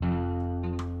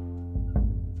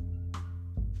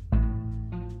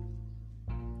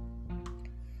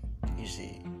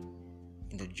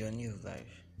journey of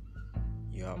life,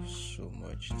 you have so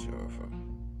much to offer.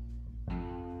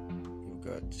 You've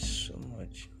got so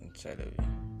much inside of you.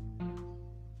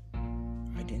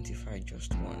 Identify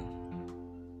just one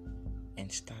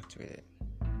and start with it.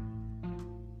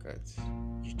 Because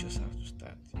you just have to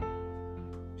start.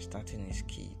 Starting is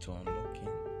key to unlocking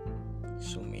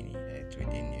so many that's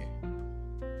within you.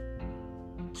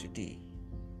 Today,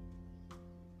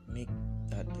 make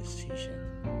that decision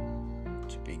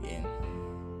to begin.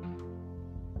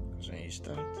 Because when you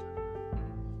start,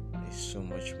 there's so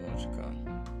much more to come.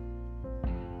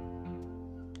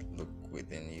 Look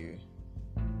within you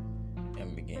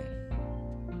and begin.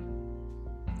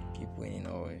 Keep winning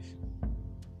always.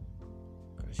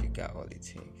 Because you got all it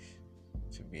takes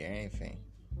to be anything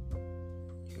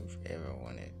you've ever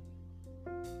wanted.